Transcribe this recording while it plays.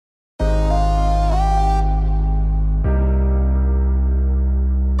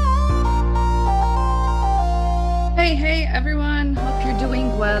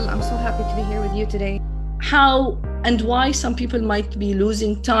Noel. I'm so happy to be here with you today. How and why some people might be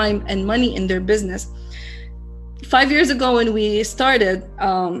losing time and money in their business. 5 years ago when we started,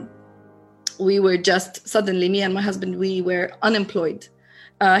 we were just suddenly, me and my husband, we were unemployed.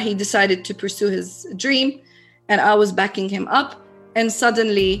 He decided to pursue his dream and I was backing him up. And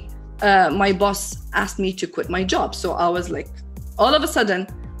suddenly my boss asked me to quit my job. So I was like, all of a sudden,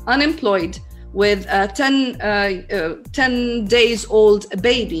 unemployed with a 10 days old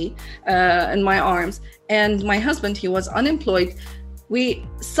baby in my arms. And my husband, he was unemployed. We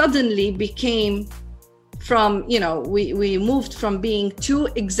suddenly became we moved from being two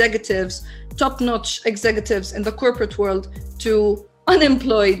executives, top-notch executives in the corporate world to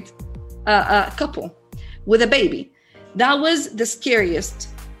unemployed couple with a baby. That was the scariest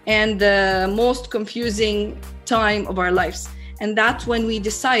and the most confusing time of our lives. And that's when we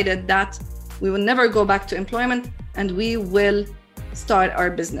decided that we will never go back to employment and we will start our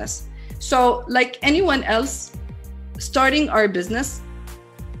business. So like anyone else starting our business,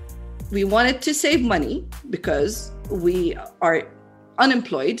 we wanted to save money because we are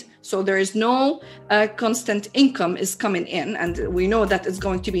unemployed. So there is no constant income is coming in. And we know that it's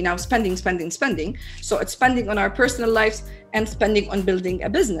going to be now spending. So it's spending on our personal lives and spending on building a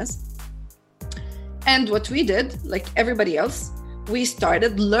business. And what we did, like everybody else, we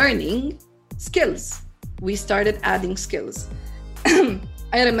started learning skills. We started adding skills.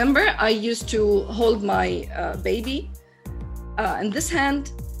 I remember I used to hold my baby in this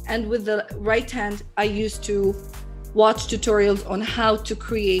hand, and with the right hand, I used to watch tutorials on how to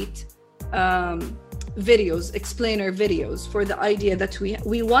create videos, explainer videos for the idea that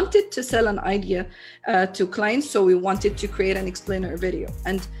we wanted to sell an idea to clients. So we wanted to create an explainer video.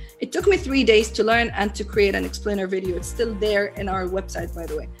 And it took me 3 days to learn and to create an explainer video. It's still there in our website, by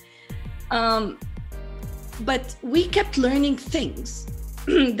the way. But we kept learning things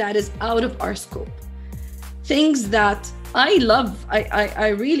that is out of our scope. Things that I love. I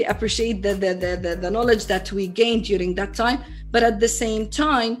really appreciate the knowledge that we gained during that time. But at the same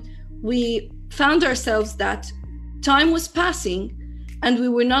time, we found ourselves that time was passing and we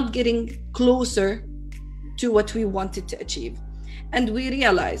were not getting closer to what we wanted to achieve. And we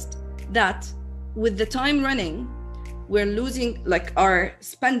realized that with the time running, we're losing, like our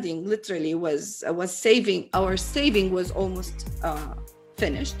spending literally was saving. Our saving was almost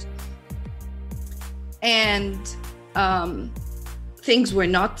finished. And things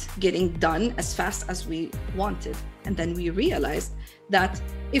were not getting done as fast as we wanted. And then we realized that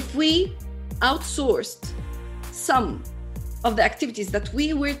if we outsourced some of the activities that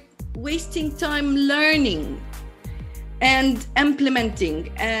we were wasting time learning and implementing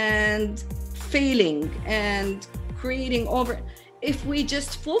and failing and creating if we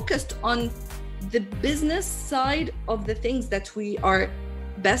just focused on the business side of the things that we are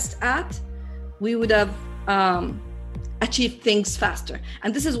best at, we would have achieved things faster.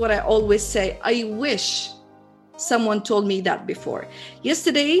 And this is what I always say. I wish someone told me that before.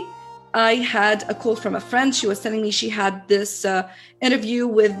 Yesterday, I had a call from a friend. She was telling me she had this interview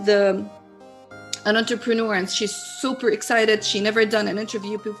with an entrepreneur and she's super excited. She never done an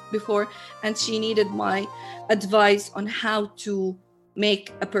interview before and she needed my advice on how to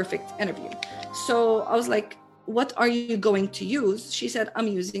make a perfect interview. So I was like, what are you going to use? She said, I'm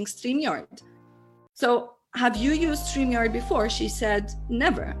using StreamYard. So have you used StreamYard before? She said,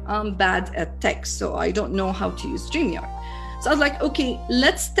 never. I'm bad at tech, so I don't know how to use StreamYard. So I was like, okay,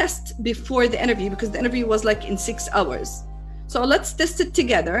 let's test before the interview because the interview was like in 6 hours. So let's test it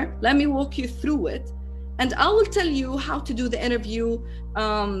together. Let me walk you through it. And I will tell you how to do the interview,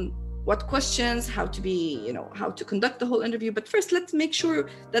 what questions, how to conduct the whole interview. But first, let's make sure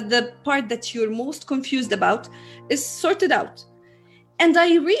that the part that you're most confused about is sorted out. And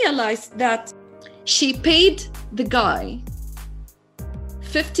I realized that she paid the guy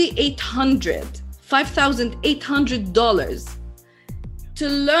 $5,800 to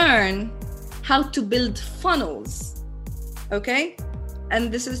learn how to build funnels. Okay?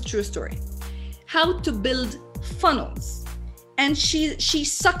 And this is true story. How to build funnels. And she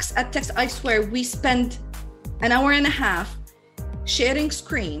sucks at text. I swear, we spent an hour and a half sharing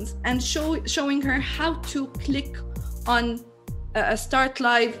screens and showing her how to click on a start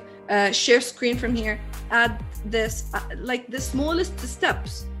live, share screen from here, add this, like the smallest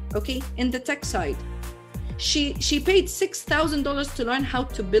steps, okay, in the tech side. She paid $6,000 to learn how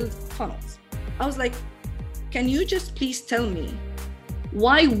to build funnels. I was like, can you just please tell me,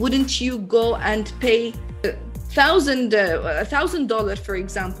 why wouldn't you go and pay $1,000, for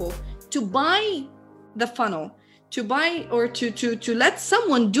example, to buy the funnel, to buy or to let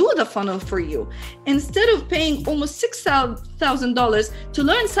someone do the funnel for you, instead of paying almost $6,000 to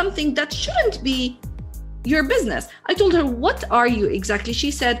learn something that shouldn't be your business. I told her, what are you exactly?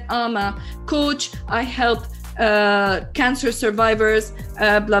 She said, I'm a coach. I help cancer survivors,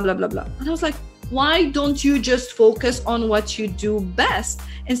 blah, blah, blah, blah. And I was like, why don't you just focus on what you do best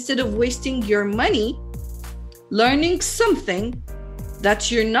instead of wasting your money learning something that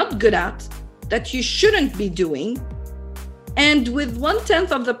you're not good at, that you shouldn't be doing, and with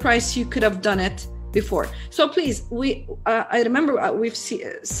 1/10 of the price you could have done it before. So please, I remember we've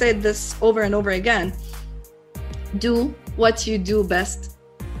said this over and over again. Do what you do best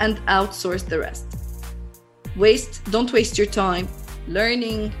and outsource the rest. Don't waste your time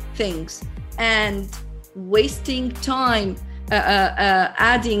learning things and wasting time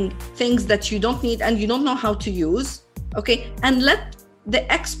adding things that you don't need and you don't know how to use. Okay, and let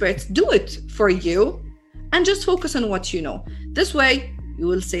the experts do it for you, and just focus on what you know. This way you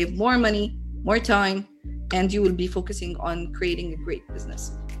will save more money, more time, and you will be focusing on creating a great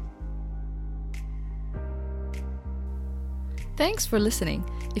business. Thanks for listening.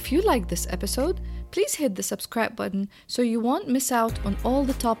 If you like this episode, please hit the subscribe button so you won't miss out on all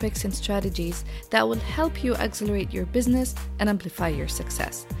the topics and strategies that will help you accelerate your business and amplify your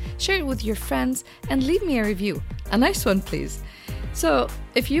success. Share it with your friends and leave me a review. A nice one, please. So,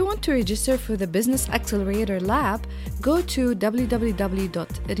 if you want to register for the Business Accelerator Lab, go to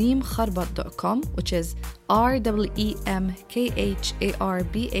www.reemkharbat.com, which is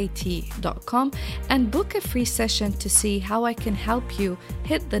REEMKHARBAT.com, and book a free session to see how I can help you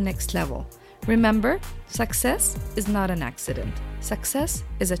hit the next level. Remember, success is not an accident. Success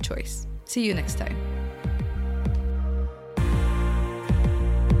is a choice. See you next time.